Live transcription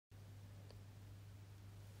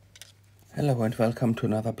Hello and welcome to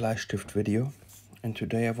another Bleistift video, and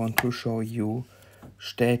today I want to show you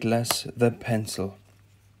Staedtler's The Pencil.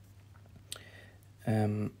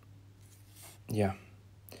 It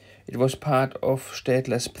was part of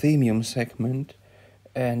Staedtler's premium segment,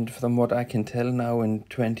 and from what I can tell now in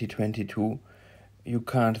 2022 you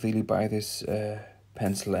can't really buy this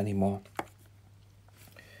pencil anymore.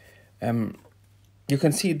 You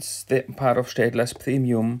can see it's part of Staedtler's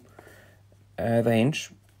premium range,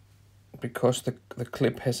 because the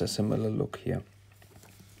clip has a similar look here.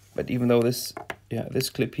 But even though this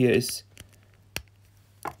clip here is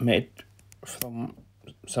made from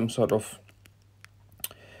some sort of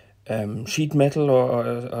sheet metal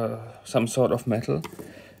or some sort of metal,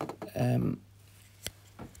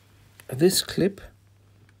 this clip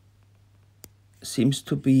seems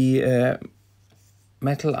to be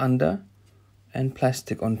metal under and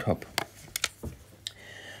plastic on top.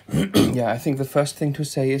 I think the first thing to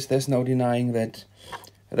say is there's no denying that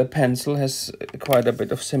the pencil has quite a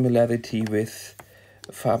bit of similarity with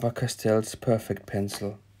Faber-Castell's Perfect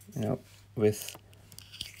pencil, with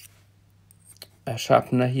a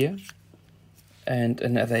sharpener here and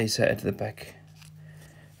an eraser at the back.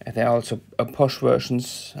 There are also posh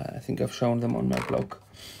versions. I think I've shown them on my blog.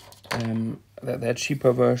 They're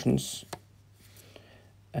cheaper versions.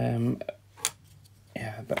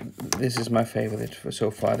 But this is my favorite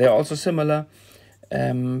so far. There are also similar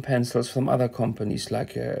pencils from other companies,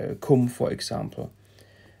 like Cum, for example.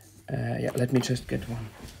 Let me just get one.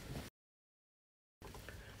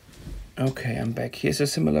 Okay, I'm back. Here's a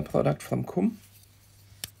similar product from Cum.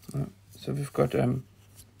 So we've got an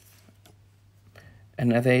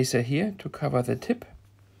eraser here to cover the tip.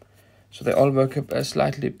 So they all work a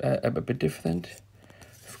bit different.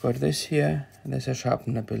 We've got this here, and there's a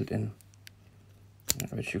sharpener built in,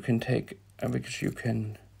 which you can take,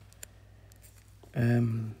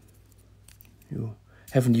 you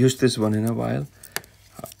haven't used this one in a while.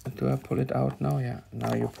 Do I pull it out now? Yeah,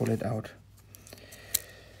 now you pull it out.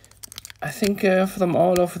 I think from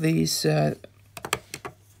all of these, I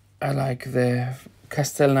like the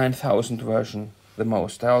Castell 9000 version the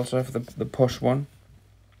most. I also have the posh one.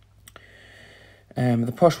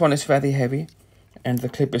 The posh one is very heavy, and the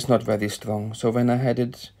clip is not very strong. So when I had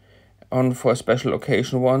it on for a special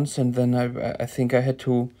occasion once, and then I think I had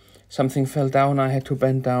to, something fell down, I had to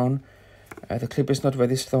bend down. The clip is not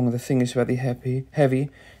very strong, the thing is very heavy.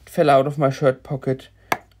 It fell out of my shirt pocket,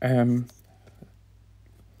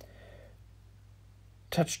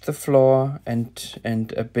 touched the floor,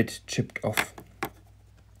 and a bit chipped off.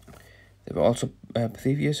 There were also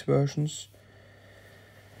previous versions.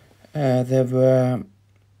 There were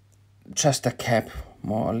just a cap,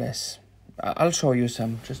 more or less. I'll show you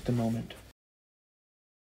some, just a moment.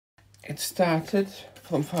 It started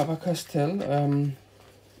from Faber-Castell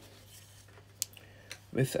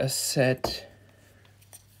with a set.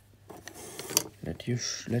 Let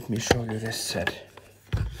me show you this set.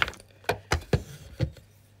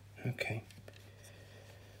 Okay.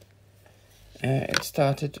 It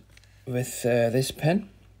started with this pen.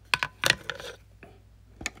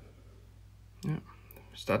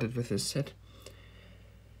 Started with this set.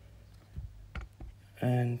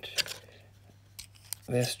 And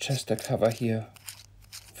there's just a cover here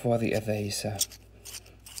for the eraser.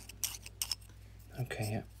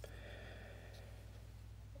 Okay,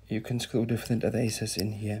 you can screw different erasers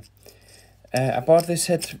in here. I bought this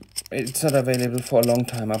set. It's not available for a long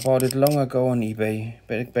time. I bought it long ago on eBay.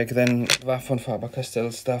 Back then, von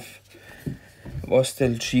Faber-Castell stuff was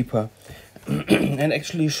still cheaper. And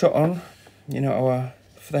actually Sean, our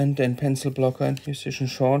friend and pencil blocker and musician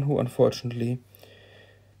Sean, who unfortunately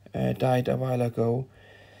died a while ago,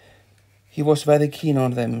 he was very keen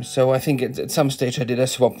on them. So I think at some stage I did a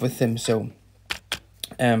swap with him. So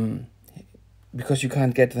because you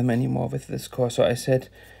can't get them anymore with this course, so I said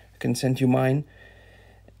I can send you mine,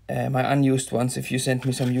 my unused ones, if you send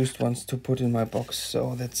me some used ones to put in my box.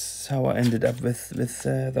 So that's how I ended up with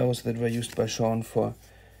those that were used by Sean for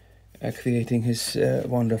creating his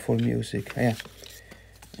wonderful music.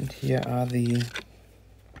 And here are the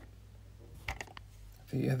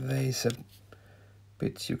eraser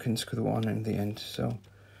bits you can screw on in the end. So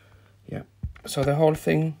so the whole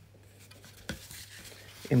thing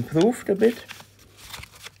improved a bit.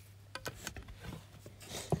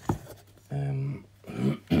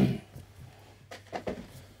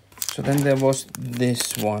 So then there was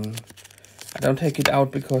this one. I don't take it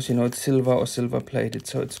out because it's silver or silver plated,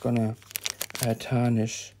 so it's gonna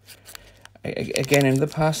tarnish. Again, in the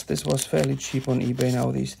past this was fairly cheap on eBay. Now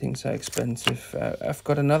these things are expensive. I've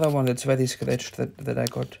got another one that's very scratched that I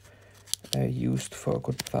got used for a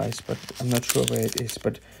good price, but I'm not sure where it is.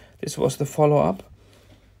 But This was the follow-up.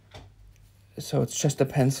 So it's just a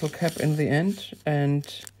pencil cap in the end, and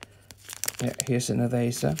yeah, here's an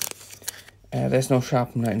eraser. There's no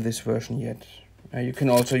sharpener in this version yet. You can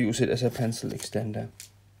also use it as a pencil extender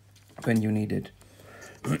when you need it.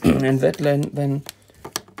 And that then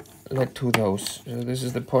led to those. So this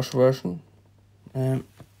is the posh version. Yeah.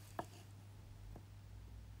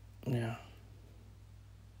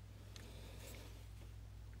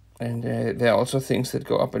 And there are also things that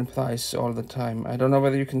go up in price all the time. I don't know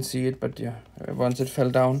whether you can see it, but yeah, once it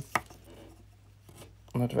fell down,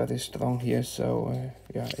 not very strong here, so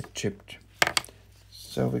yeah, it chipped.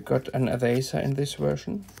 So we got an eraser in this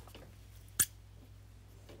version.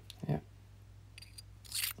 Yeah.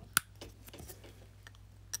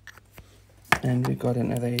 And we got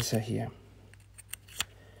an eraser here.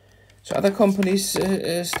 So other companies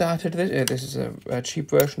started this. This is a cheap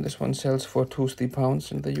version. This one sells for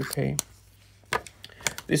 £2-3 in the UK.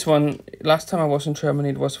 This one, last time I was in Germany,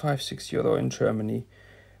 it was €5-6 in Germany.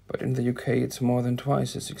 But in the UK, it's more than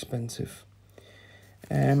twice as expensive.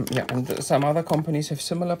 Yeah, and some other companies have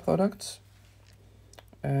similar products.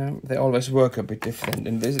 They always work a bit different.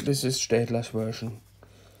 And this is Staedtler's version.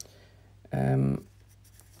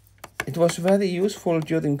 It was very useful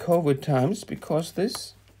during COVID times because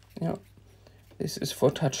this is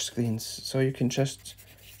for touch screens, so you can just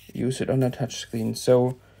use it on a touch screen.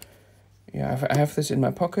 So yeah, I have this in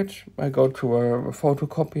my pocket. I go to a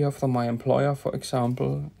photocopier from my employer, for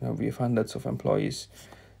example. We have hundreds of employees,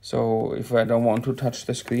 so if I don't want to touch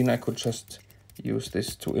the screen, I could just use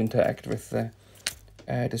this to interact with the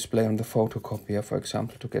display on the photocopier, for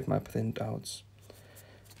example, to get my printouts.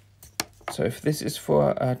 So if this is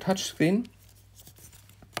for a touch screen,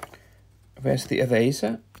 where's the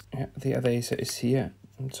eraser? Yeah, the eraser is here.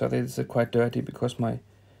 So this is quite dirty because my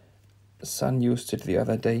son used it the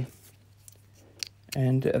other day.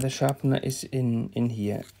 And the sharpener is in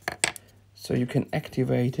here. So you can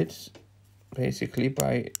activate it basically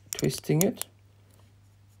by twisting it.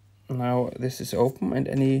 Now this is open, and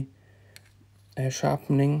any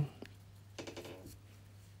sharpening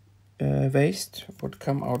waste would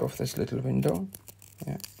come out of this little window.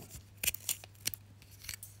 Yeah.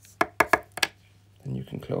 Then you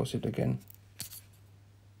can close it again.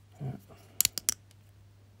 Yeah.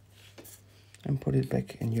 And put it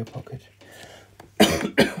back in your pocket.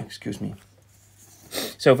 Excuse me.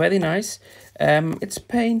 So very nice. It's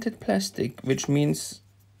painted plastic, which means,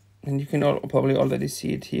 and you can probably already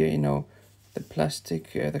see it here, you know, the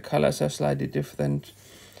plastic, the colors are slightly different.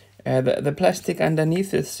 The plastic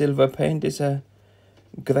underneath the silver paint is a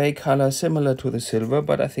gray color similar to the silver,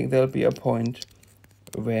 but I think there'll be a point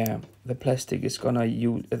where the plastic is gonna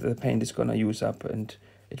use, the paint is gonna use up, and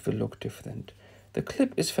it will look different. The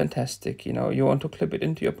clip is fantastic. You know, you want to clip it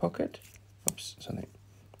into your pocket. Oops, something.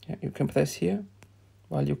 Yeah, you can press here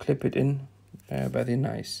while you clip it in. Very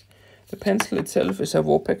nice. The pencil itself is a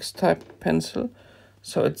Wopex type pencil,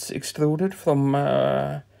 so it's extruded from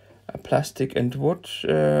a plastic and wood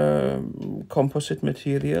composite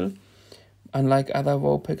material. Unlike other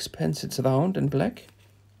Wopex pens, it's round and black,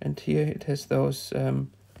 and here it has those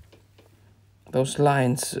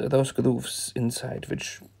lines, those grooves inside,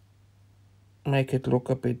 which make it look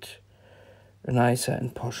a bit nicer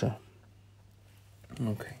and posher.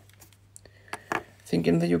 Okay. I think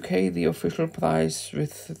in the UK the official price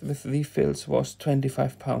with refills was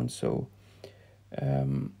 £25, so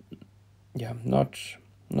yeah,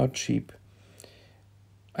 not cheap.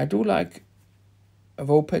 I do like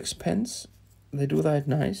Wopex pens. They do that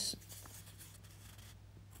nice.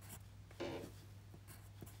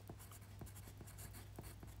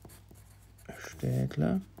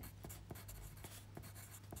 Staedtler.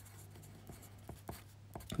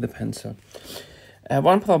 The pencil.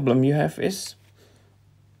 One problem you have is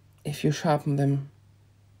if you sharpen them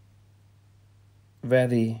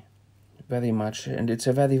very much, and it's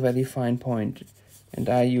a very fine point, and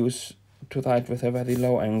I use to write with a very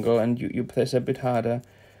low angle, and you press a bit harder,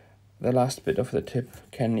 the last bit of the tip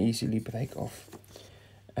can easily break off.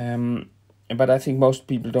 But I think most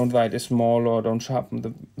people don't write as small or don't sharpen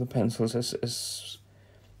the pencils as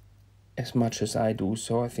much as I do,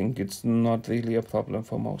 so I think it's not really a problem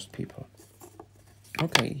for most people.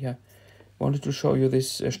 Okay, yeah, wanted to show you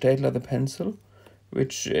this Staedtler the pencil,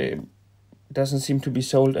 which doesn't seem to be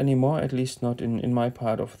sold anymore, at least not in my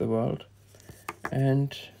part of the world.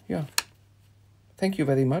 And yeah, thank you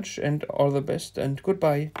very much, and all the best, and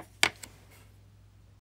goodbye.